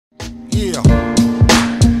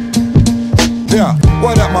Yeah,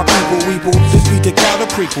 what up my people, weeple? This beat the counter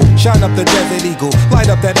prequel. Shine up the desert eagle, light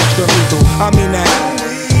up that extra lethal. I mean that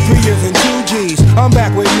 3 years and 2 G's, I'm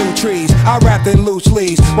back with new trees. I rapped in loose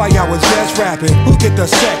leaves while y'all was just rapping. Who get the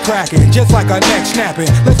set cracking, just like a neck snapping?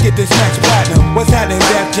 Let's get this next platinum. What's happening,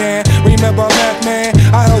 Def Jam? Remember Left Man?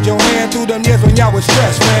 I held your hand through them years when y'all was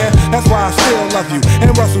stressed, man. That's why I still love you,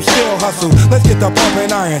 and Russell still hustle. Let's get the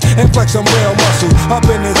pumping iron and flex some real muscle. Up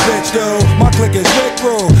in this bitch, dude, my clique is Rick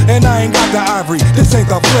Rule, and I ain't got the ivory, this ain't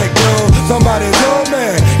the flick, dude. Somebody's old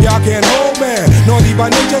man, y'all can't hold me. Naughty by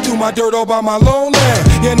nature, do my dirt all by my lone land.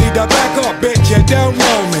 You need to back up, bitch, you don't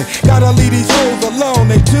know me. Gotta leave these hoes alone,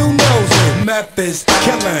 they too nosy. Meth is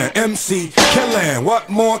killing, MC killing, what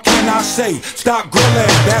more can I say? Stop grilling,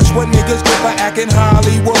 that's what niggas get for acting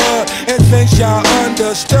Hollywood. And since y'all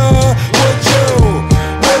understood, would you?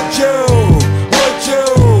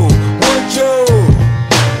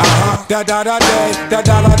 Da da da day, da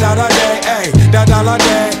da da da da day, ayy. Da da da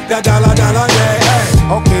day, da da da da da day, ayy.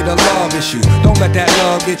 Okay, the love issue, don't let that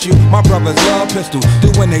love get you. My brothers love pistols,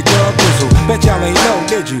 do when they dub whistle. Bet y'all ain't know,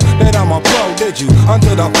 did you? Bet I'm a pro, did you?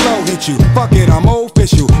 Until the flow hit you. Fuck it, I'm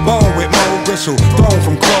official. Bone with more gristle, thrown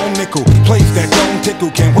from chrome nickel. Place that don't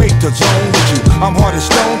tickle, can't wait to zone with you. I'm hard as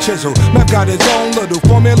stone chisel. Meth got his own little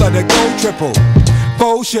formula to go triple.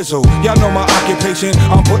 Faux shizzle, y'all know my occupation.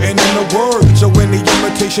 I'm putting in the word, so in the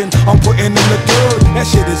imitation, I'm putting in the dirt. That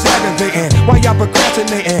shit is aggravating. Why y'all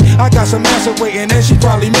procrastinating? I got some answer waiting, and she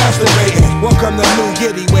probably masturbating. Welcome to New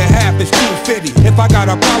Yiddy, where half is 250. If I got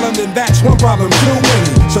a problem, then that's one problem too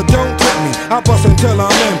many. So don't quit me, I bust until I'm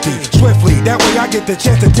empty. Swiftly, that way I get the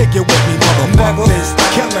chance to take you with me, motherfucker. Meth is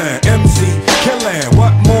killing, MC killing.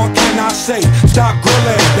 What more can I say? Stop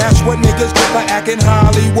grilling. That's what niggas get for acting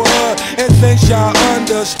Hollywood. And since y'all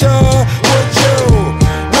understood, would you?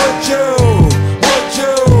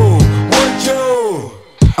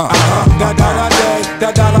 Da da da day,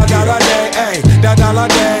 da da da da da day, ayy. Da da da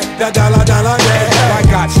day, da da da da da day. I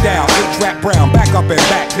got style, H-Rap Brown, back up and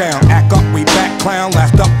back down. Act up, we back clown,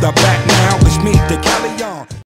 last up the back now. It's me, the Cali.